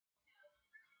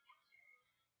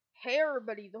Hey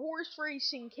everybody, the Horse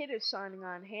Racing Kid is signing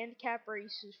on handicap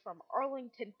races from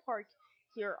Arlington Park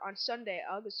here on Sunday,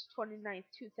 August 29th,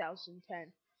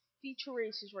 2010. Feature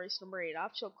races race number 8,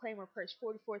 optional claimer price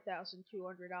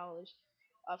 $44,200.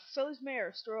 Phillies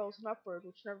Mare, Sterls and Upward,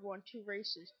 which never won 2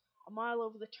 races. A mile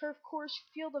over the turf course,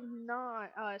 field of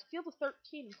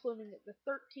 13, including the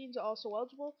 13s also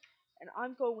eligible. And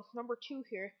I'm going with number 2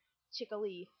 here,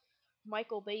 Chickalee.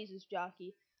 Michael Bays'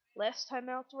 jockey. Last time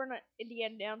out to run at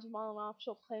Indiana Downs, a mile and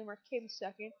optional claimer came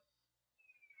second.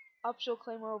 Optional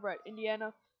claimer over at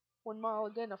Indiana, 1 mile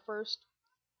again a first.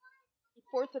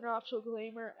 Fourth and optional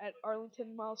claimer at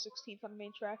Arlington, mile 16th on the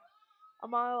main track. A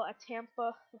mile at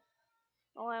Tampa,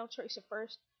 allowance race at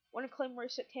first. One claim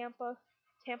race at Tampa,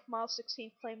 mile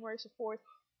 16th claim race at fourth.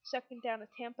 Second down at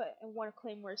Tampa and one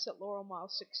claim race at Laurel, mile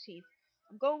 16th.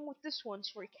 I'm going with this one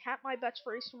to recap my bets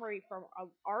for race number 8 from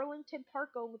Arlington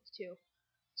Park, going with 2.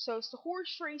 So it's the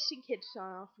Horse Racing Kid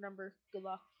sign off number. Good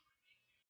luck.